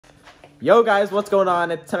Yo guys, what's going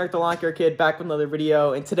on? It's Tenerife the Lawn Care Kid back with another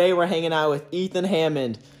video, and today we're hanging out with Ethan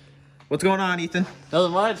Hammond. What's going on, Ethan?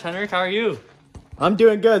 Nothing much, Henrik. How are you? I'm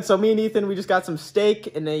doing good. So me and Ethan, we just got some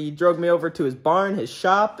steak, and then he drove me over to his barn, his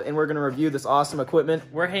shop, and we're going to review this awesome equipment.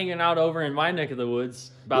 We're hanging out over in my neck of the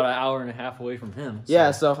woods, about an hour and a half away from him. So.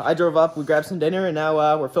 Yeah, so I drove up, we grabbed some dinner, and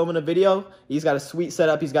now we're filming a video. He's got a sweet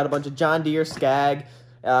setup. He's got a bunch of John Deere, Skag,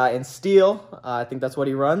 and Steel. I think that's what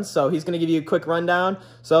he runs. So he's going to give you a quick rundown.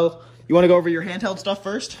 So you want to go over your handheld stuff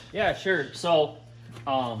first? Yeah, sure. So,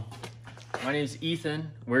 my name is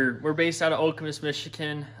Ethan. We're based out of Okemos,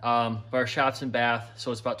 Michigan. But our shop's in Bath,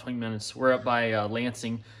 so it's about 20 minutes. We're up by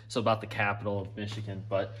Lansing, so about the capital of Michigan.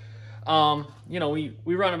 But you know, we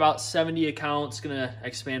run about 70 accounts. Gonna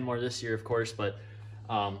expand more this year, of course. But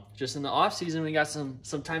just in the off season, we got some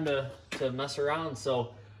time to mess around.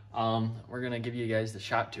 So we're gonna give you guys the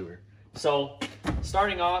shop tour. So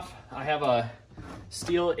starting off, I have a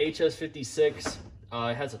Steel HS56.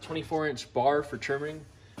 It has a 24-inch bar for trimming.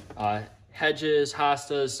 Hedges,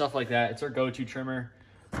 hostas, stuff like that. It's our go-to trimmer.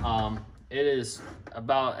 It is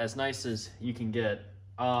about as nice as you can get.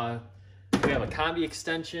 We have a combi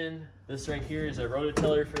extension. This right here is a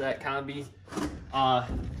rototiller for that combi.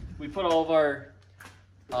 We put all of our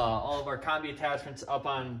combi attachments up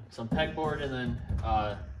on some pegboard, and then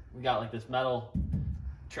we got like this metal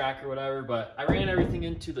track or whatever. But I ran everything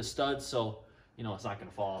into the studs, so you know it's not gonna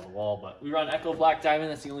fall on the wall. But we run Echo Black Diamond.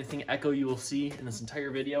 That's the only thing Echo you will see in this entire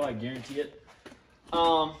video, I guarantee it.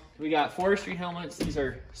 We got forestry helmets. These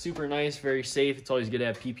are super nice, very safe. It's always good to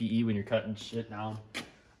have PPE when you're cutting shit down.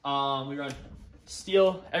 We run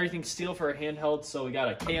steel, everything steel for our handheld. So we got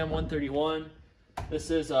a KM131. This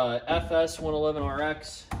is a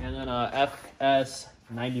FS111RX, and then a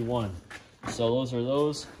FS91. So those are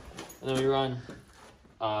those. And then we run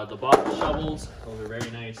the Bosch shovels. Those are very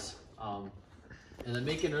nice. And then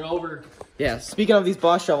making it over. Yeah, speaking of these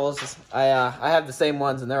Bosch shovels, I have the same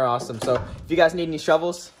ones, and they're awesome. So if you guys need any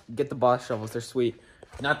shovels, get the Bosch shovels. They're sweet.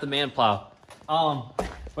 Not the man plow.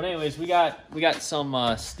 But anyways, we got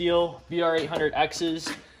some Steel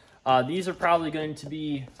BR800Xs. These are probably going to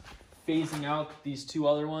be phasing out these two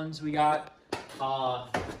other ones we got.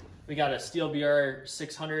 We got a Steel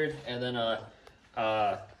BR600 and then a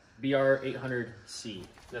BR800C.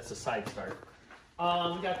 That's a side start.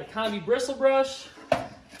 We got the combi bristle brush.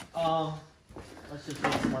 Let's just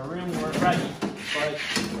make some more room. We're ready. But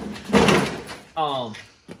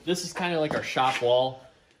this is kind of like our shop wall.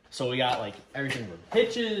 So we got like everything from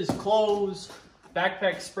hitches, clothes,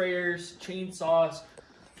 backpack sprayers, chainsaws,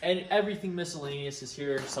 and everything miscellaneous is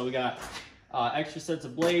here. So we got extra sets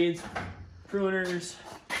of blades, pruners,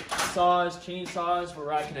 saws, chainsaws. We're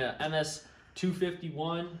rocking a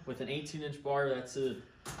MS251 with an 18-inch bar. That's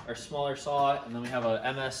our smaller saw, and then we have a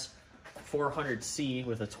MS400C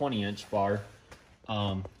with a 20-inch bar.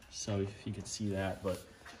 So if you could see that, but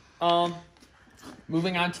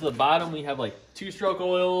moving on to the bottom, we have like 2-stroke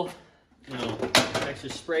oil, you know, extra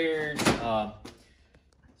sprayers,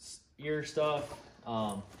 ear stuff,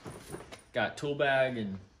 got tool bag,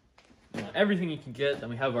 and you know, everything you can get.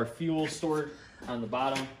 Then we have our fuel stored on the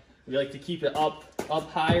bottom. We like to keep it up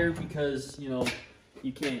higher because you know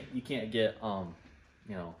you can't get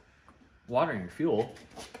you know, water in your fuel.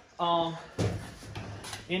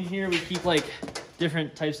 In here we keep like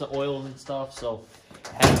different types of oils and stuff, so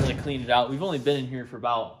I haven't really cleaned it out. We've only been in here for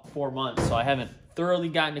about 4 months, so I haven't thoroughly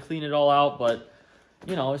gotten to clean it all out, but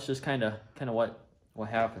you know, it's just kind of what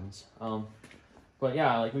happens. But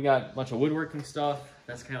yeah, like we got a bunch of woodworking stuff.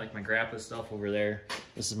 That's kind of like my grandpa's stuff over there.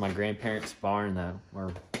 This is my grandparents' barn that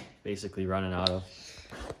we're basically running out of.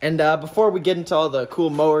 And before we get into all the cool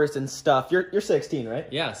mowers and stuff, you're 16, right?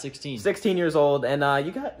 Yeah, 16. 16 years old, and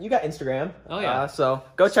you got Instagram. Oh yeah. So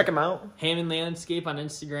go check them out. Hammond Landscape on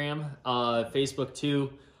Instagram, Facebook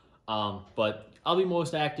too. But I'll be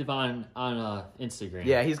most active on Instagram.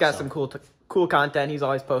 Yeah, he's got some cool content. He's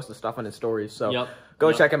always posting stuff on his stories. So go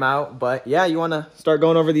Yep. check him out. But yeah, you want to start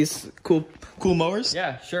going over these cool mowers?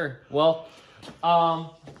 Yeah, sure. Well, I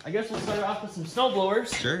guess we'll start off with some snow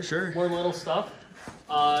blowers. Sure. More little stuff.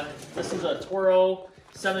 This is a Toro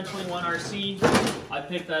 721 RC. I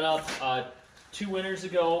picked that up 2 winters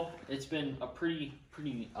ago. It's been a pretty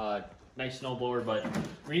nice snowblower, but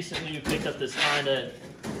recently we picked up this Honda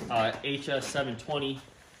HS 720.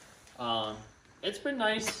 It's been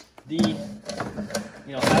nice. Having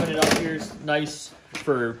it up here is nice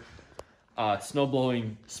for snow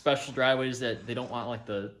blowing special driveways that they don't want like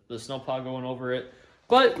the snowplow going over it.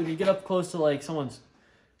 But when you get up close to like someone's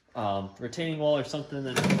retaining wall or something,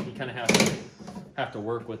 then you kind of have to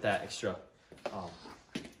work with that extra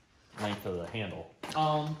length of the handle.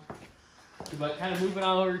 But kind of moving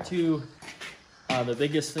on over to the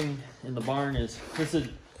biggest thing in the barn is this is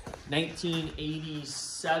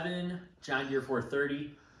 1987 John Deere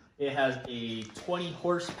 430. It has a 20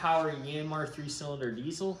 horsepower Yanmar 3-cylinder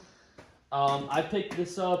diesel. I picked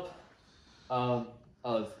this up of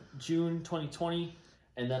June 2020,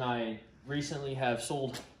 and then I recently have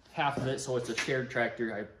sold half of it, so it's a shared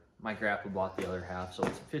tractor. My grandpa bought the other half, so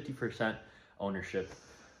it's 50% ownership.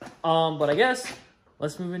 But I guess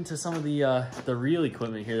let's move into some of the real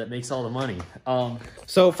equipment here that makes all the money.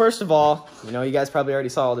 So first of all, you know, you guys probably already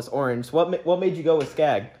saw all this orange. What made you go with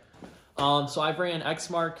Skag? So I've ran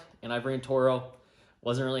Exmark and I've ran Toro.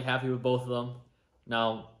 Wasn't really happy with both of them.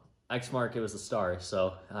 Now, Exmark, it was a star,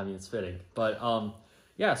 so I mean, it's fitting. But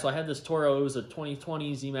yeah, so I had this Toro. It was a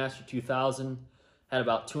 2020 Z Master 2000. Had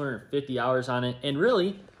about 250 hours on it. And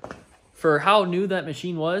really, for how new that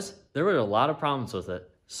machine was, there were a lot of problems with it.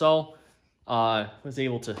 So was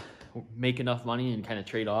able to make enough money and kind of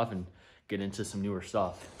trade off and get into some newer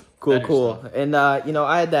stuff. Cool. Stuff. And you know,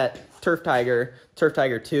 I had that Turf Tiger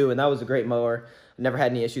 2, and that was a great mower. Never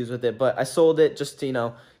had any issues with it, but I sold it just to, you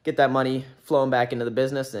know, get that money flowing back into the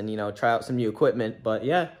business and, you know, try out some new equipment. But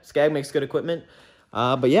yeah, Skag makes good equipment.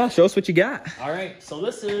 But yeah, show us what you got. All right, so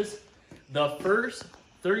this is the first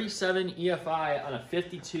 37 EFI on a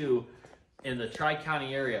 52 in the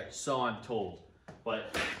Tri-County area, so I'm told.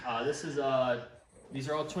 But this is these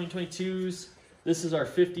are all 2022s. This is our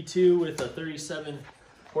 52 with a 37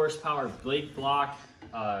 horsepower Blake block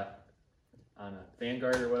on a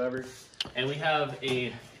Vanguard or whatever. And we have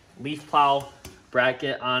a leaf plow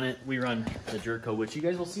bracket on it. We run the Jerko, which you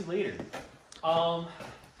guys will see later.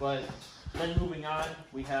 But then moving on,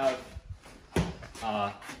 we have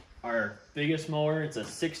our biggest mower. It's a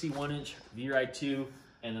 61-inch V-Ride 2,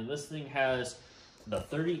 and then this thing has the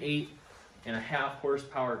 38.5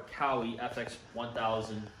 horsepower Cowie FX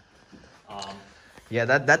 1000. Yeah,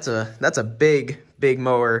 that's a big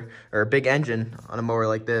mower, or a big engine on a mower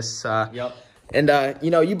like this. Yep. And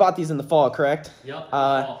you know, you bought these in the fall, correct? Yep.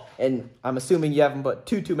 And I'm assuming you haven't put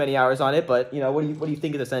too many hours on it, but you know, what do you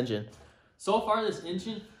think of this engine? So far, this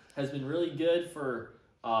engine has been really good for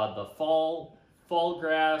the fall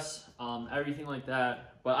grass, everything like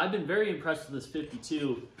that. But I've been very impressed with this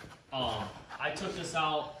 52. I took this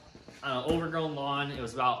out on an overgrown lawn. It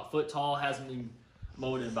was about a foot tall, hasn't been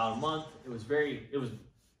mowed in about a month. It was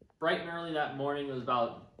bright and early that morning. It was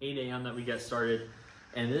about 8 a.m. that we got started.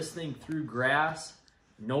 And this thing threw grass,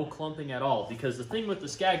 no clumping at all. Because the thing with the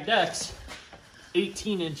Skag decks,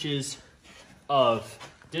 18 inches of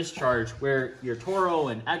discharge, where your Toro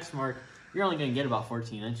and Exmark, you're only gonna get about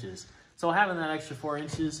 14 inches. So having that extra 4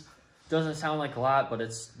 inches doesn't sound like a lot, but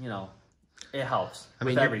it's, you know, it helps. I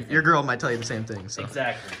mean, your girl might tell you the same thing. So.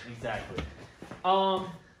 Exactly.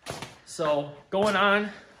 So going on,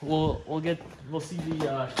 we'll see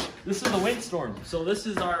the this is the windstorm. So this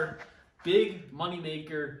is our big money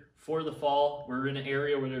maker for the fall. We're in an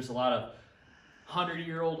area where there's a lot of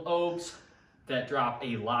 100-year-old oaks that drop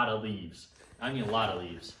a lot of leaves. I mean, a lot of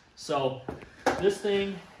leaves. So this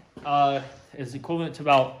thing is equivalent to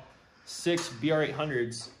about 6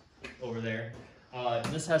 BR800s over there.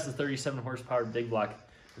 This has the 37 horsepower big block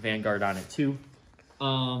Vanguard on it too.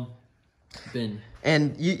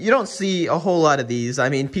 And you don't see a whole lot of these. I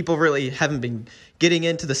mean, people really haven't been getting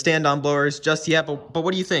into the stand-on blowers just yet, but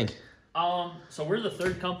what do you think? So we're the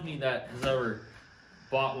third company that has ever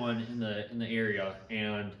bought one in the area,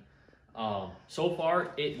 and so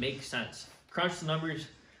far it makes sense. Crunch the numbers.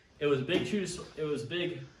 It was a big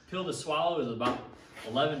pill to swallow. It was about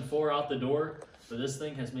 11.4 out the door, but this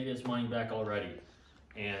thing has made its money back already.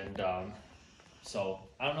 And so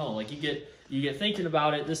I don't know, like you get thinking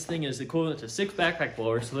about it. This thing is equivalent to 6 backpack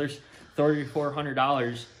blowers, so there's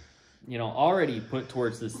 $3,400, you know, already put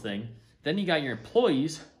towards this thing. Then you got your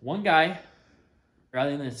employees, one guy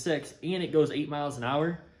rather than 6, and it goes 8 miles an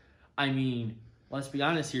hour. I mean, let's be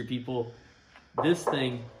honest here, people. This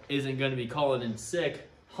thing isn't going to be calling in sick,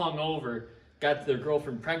 hungover, got their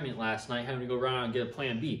girlfriend pregnant last night, having to go run out and get a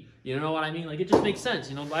plan B. You know what I mean? Like, it just makes sense,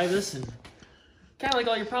 you know, buy this and kind of like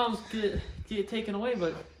all your problems get taken away,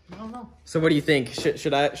 but I don't know. So what do you think?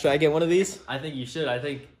 Should I get one of these? I think you should. I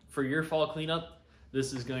think for your fall cleanup,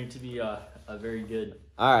 this is going to be a very good.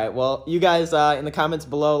 All right. Well, you guys in the comments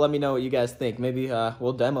below, let me know what you guys think. Maybe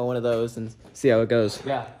we'll demo one of those and see how it goes.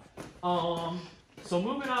 Yeah. So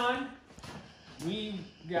moving on, we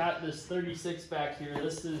got this 36 back here.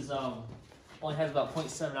 This is only has about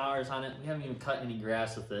 0.7 hours on it. We haven't even cut any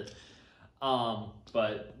grass with it.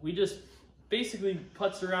 But we just basically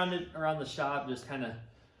putts around it around the shop, just kind of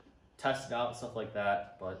test it out and stuff like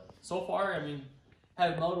that. But so far, I mean,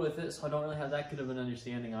 haven't mowed with it, so I don't really have that good of an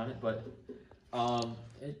understanding on it. But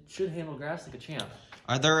It should handle grass like a champ.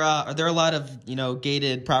 Are there a lot of, you know,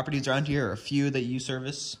 gated properties around here, or a few that you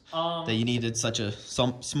service that you needed such a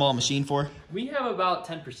small machine for? We have about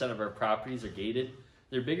 10% of our properties are gated.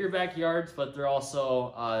 They're bigger backyards, but they're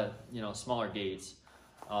also you know, smaller gates.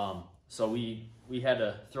 So we had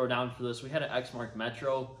to throw down for this. We had an X-Mark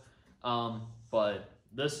Metro, but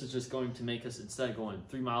this is just going to make us, instead of going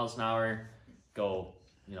 3 miles an hour, go,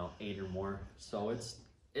 you know, 8 or more. So it's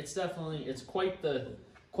definitely, it's quite the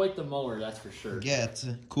mower, that's for sure. Yeah, it's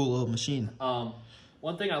a cool little machine.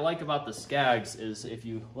 One thing I like about the Skags is if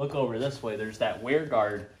you look over this way, there's that wear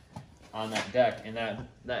guard on that deck, and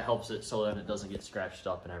that helps it so that it doesn't get scratched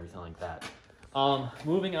up and everything like that.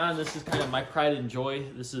 Moving on, this is kind of my pride and joy.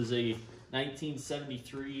 This is a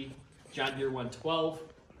 1973 John Deere 112.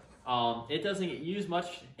 It doesn't get used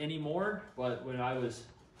much anymore, but when I was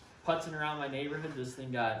putzing around my neighborhood, this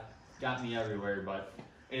thing got me everywhere. But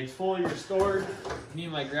it's fully restored. Me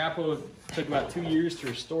and my grandpa took about 2 years to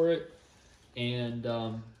restore it, and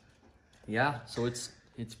yeah, so it's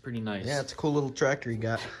pretty nice. Yeah, it's a cool little tractor you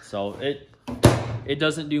got. So it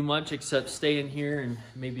doesn't do much except stay in here and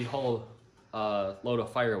maybe haul a load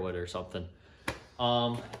of firewood or something.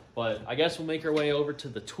 But I guess we'll make our way over to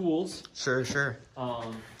the tools. Sure.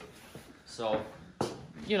 So,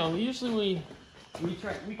 you know, usually we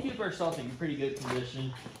keep ourselves in pretty good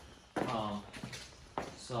condition.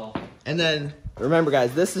 And then remember,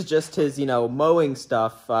 guys, this is just his, you know, mowing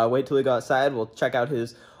stuff. Wait till we go outside. We'll check out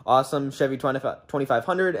his awesome Chevy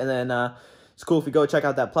 2500, and then it's cool if we go check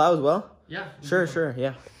out that plow as well. Yeah. Sure.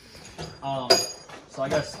 Yeah. So I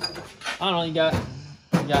guess I don't know. You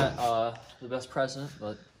got the best present,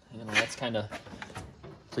 but you know that's kind of.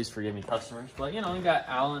 Please forgive me, customers. But you know, you got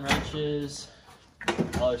Allen wrenches,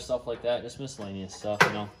 other stuff like that, just miscellaneous stuff.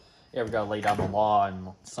 You know, you ever got to lay down the law and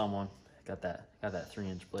someone got that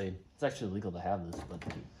 3-inch blade. It's actually illegal to have this, but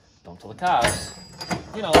don't tell the cops.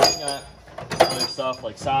 You know, you got other stuff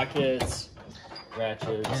like sockets,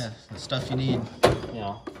 ratchets. Yeah, the stuff you need. You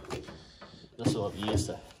know, this is what we used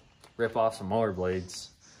to rip off some mower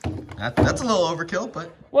blades. That's a little overkill,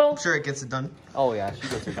 but well, I'm sure it gets it done. Oh yeah, she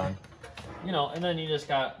gets it done. You know, and then you just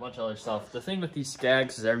got a bunch of other stuff. The thing with these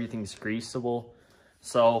Skags is everything's greasable.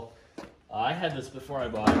 So I had this before I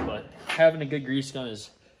bought it, but having a good grease gun is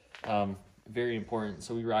very important.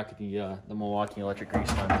 So we rock the Milwaukee electric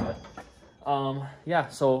grease gun. But yeah,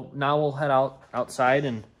 so now we'll head outside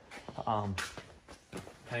and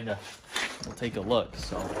kind of we'll take a look.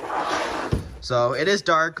 So it is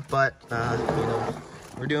dark, but you know,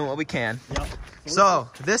 we're doing what we can. Yep. So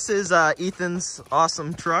this is Ethan's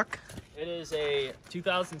awesome truck. It is a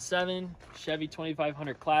 2007 Chevy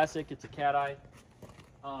 2500 Classic. It's a cat eye.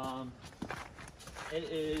 It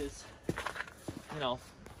is, you know,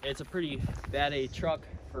 it's a pretty bad A truck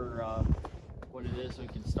for what it is. So we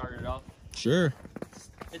can start it up. Sure.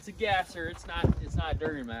 It's a gasser. It's not a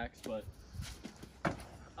Duramax, but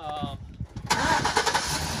yeah.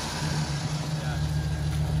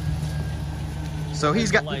 So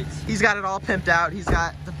he's got it all pimped out. He's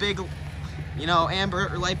got the big, you know,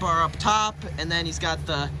 amber light bar up top, and then he's got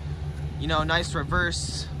the, you know, nice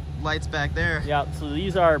reverse lights back there. Yeah, so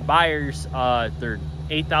these are buyers. They're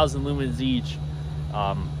 8,000 lumens each.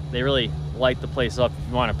 They really light the place up if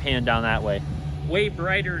you want to pan down that way. Way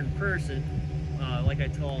brighter in person, like I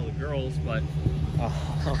tell all the girls, but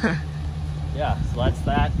yeah, so that's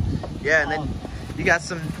that. Yeah, and then you got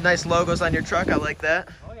some nice logos on your truck. I like that.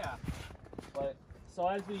 Oh yeah. But so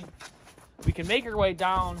as we can make our way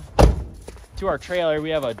down to our trailer, we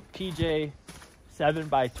have a PJ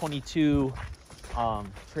 7x22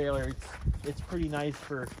 trailer. It's pretty nice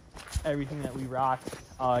for everything that we rock.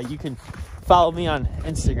 You can follow me on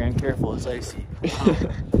Instagram. Careful as I see.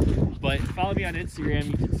 But follow me on Instagram.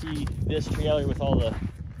 You can see this trailer with all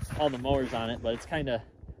the mowers on it. But it's kind of,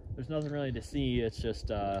 there's nothing really to see. It's just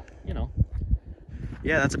you know.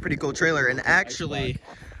 Yeah, that's a pretty cool trailer. And actually,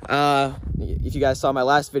 if you guys saw my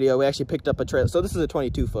last video, we actually picked up a trailer. So this is a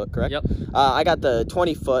 22-foot, correct? Yep. I got the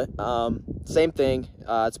 20-foot. Same thing.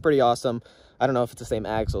 It's pretty awesome. I don't know if it's the same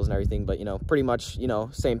axles and everything, but, you know, pretty much, you know,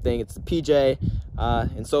 same thing. It's the PJ,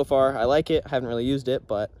 and so far I like it. I haven't really used it,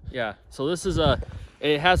 but yeah. So this is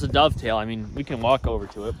it has a dovetail. I mean, we can walk over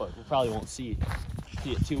to it, but we probably won't see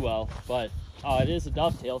it too well. But it is a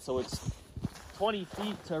dovetail, so it's 20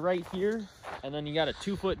 feet to right here, and then you got a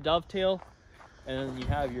 2-foot dovetail, and then you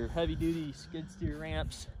have your heavy-duty skid steer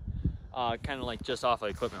ramps, kind of like just off an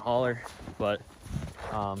equipment hauler. But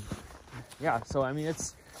yeah, so I mean,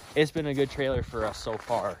 it's been a good trailer for us so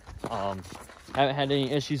far. Haven't had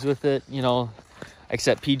any issues with it, you know,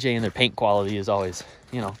 except PJ and their paint quality is always,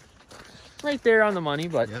 you know, right there on the money.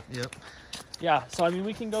 But yep. yeah, so I mean,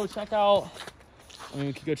 we can go check out. I mean,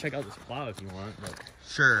 we could go check out this plow if you want. But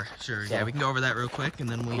Sure. So- Yeah, we can go over that real quick, and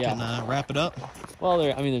then we can wrap it up. well,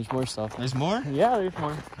 I mean, there's more stuff. There's more? Yeah, there's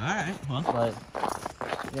more. All right. Well.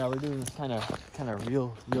 But yeah, we're doing this kind of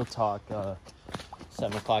real talk.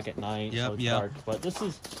 7 o'clock at night. Yep, So it's yep. dark. But this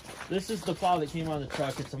is the plow that came on the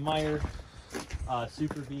truck. It's a Meyer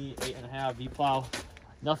Super V 8.5 V plow.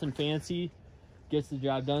 Nothing fancy. Gets the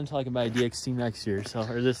job done until I can buy a DXT next year. So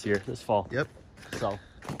or this fall. Yep. So,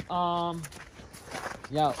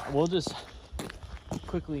 yeah, we'll just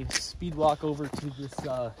quickly speed walk over to this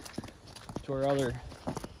to our other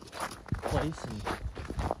place and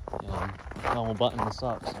then we'll button this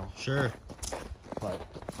up. So Sure. but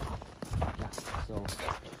yeah, so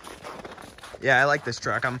Yeah, I like this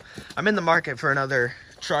truck. I'm in the market for another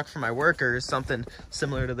truck for my workers, something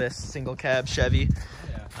similar to this single cab Chevy.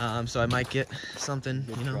 yeah, So I might get something,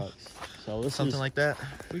 good you know, trucks. So this something is, like that.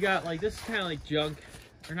 we got like this is kind of like junk,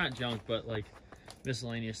 or not junk, but like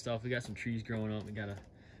miscellaneous stuff. We got some trees growing up. We gotta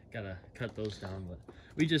cut those down. But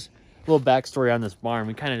we just a little backstory on this barn.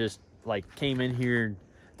 We kind of just like came in here,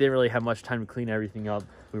 didn't really have much time to clean everything up.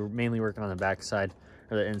 We were mainly working on the back side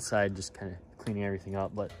or the inside, just kind of cleaning everything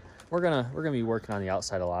up. But we're gonna be working on the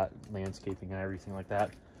outside a lot, landscaping and everything like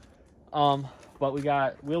that. But we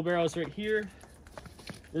got wheelbarrows right here.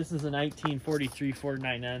 This is a 1943 Ford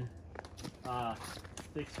 9N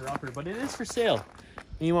fixer upper, but it is for sale.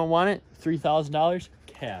 Anyone want it? $3,000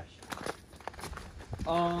 cash.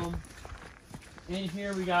 In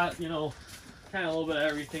here we got, you know, kind of a little bit of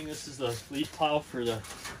everything. This is the leaf plow for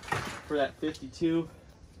that 52.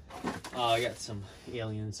 I got some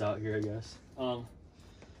aliens out here, I guess.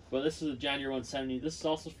 But this is a John Deere 170. This is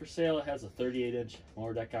also for sale. It has a 38-inch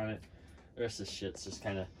mower deck on it. The rest of this shit's just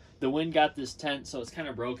kind of, the wind got this tent, so it's kind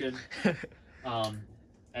of broken.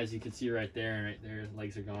 As you can see right there and right there,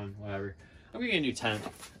 legs are gone, whatever. I'm gonna get a new tent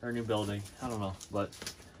or a new building. I don't know, but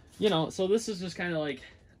you know, so this is just kind of like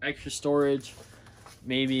extra storage.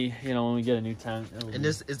 Maybe, you know, when we get a new tent. And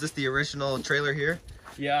is this the original trailer here?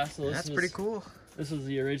 Yeah, so That's pretty cool. This was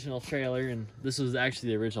the original trailer, and this was actually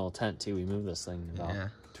the original tent too. We moved this thing about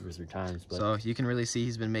 2 or 3 times. But so you can really see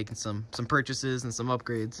he's been making some purchases and some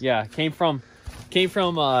upgrades. yeah, came from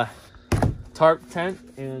tarp tent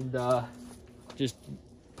and just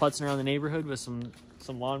putzing around the neighborhood with some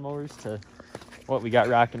lawnmowers to what we got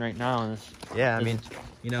rocking right now. And Yeah, I mean,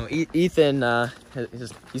 you know, Ethan,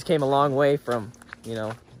 he's came a long way from, you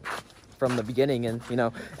know, from the beginning, and you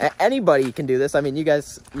know, anybody can do this. I mean, you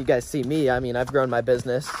guys see me. I mean, I've grown my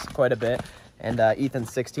business quite a bit, and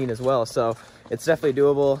Ethan's 16 as well, so it's definitely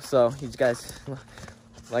doable. So you guys,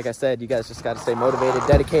 like I said, you guys just got to stay motivated,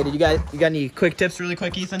 dedicated. You got any quick tips, really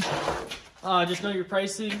quick, Ethan? Just know your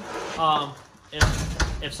pricing.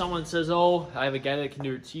 If someone says, "Oh, I have a guy that can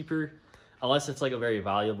do it cheaper," unless it's like a very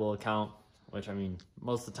valuable account, which I mean,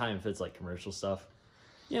 most of the time, if it's like commercial stuff,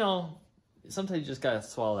 you know, sometimes you just gotta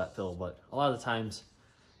swallow that pill. But a lot of the times,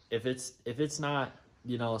 if it's not,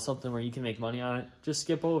 you know, something where you can make money on it, just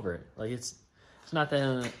skip over it. Like it's not the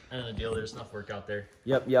end of the deal. There's enough work out there.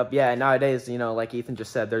 Yep. Yeah, nowadays, you know, like Ethan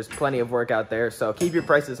just said, there's plenty of work out there. So keep your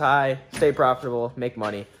prices high, stay profitable, make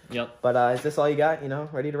money. Yep. But is this all you got? You know,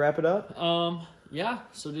 ready to wrap it up? Yeah.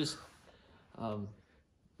 So just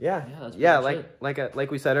Yeah, that's pretty much it.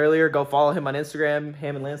 like we said earlier, go follow him on Instagram,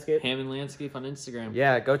 Hammond Landscape. Hammond Landscape on Instagram.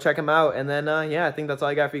 Yeah, go check him out. And then, yeah, I think that's all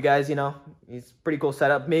I got for you guys. You know, he's pretty cool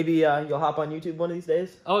setup. Maybe you'll hop on YouTube one of these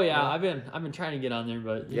days. Oh yeah, I've been trying to get on there,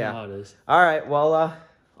 but you know how it is. All right, well,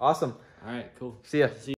 awesome. All right, cool. See ya.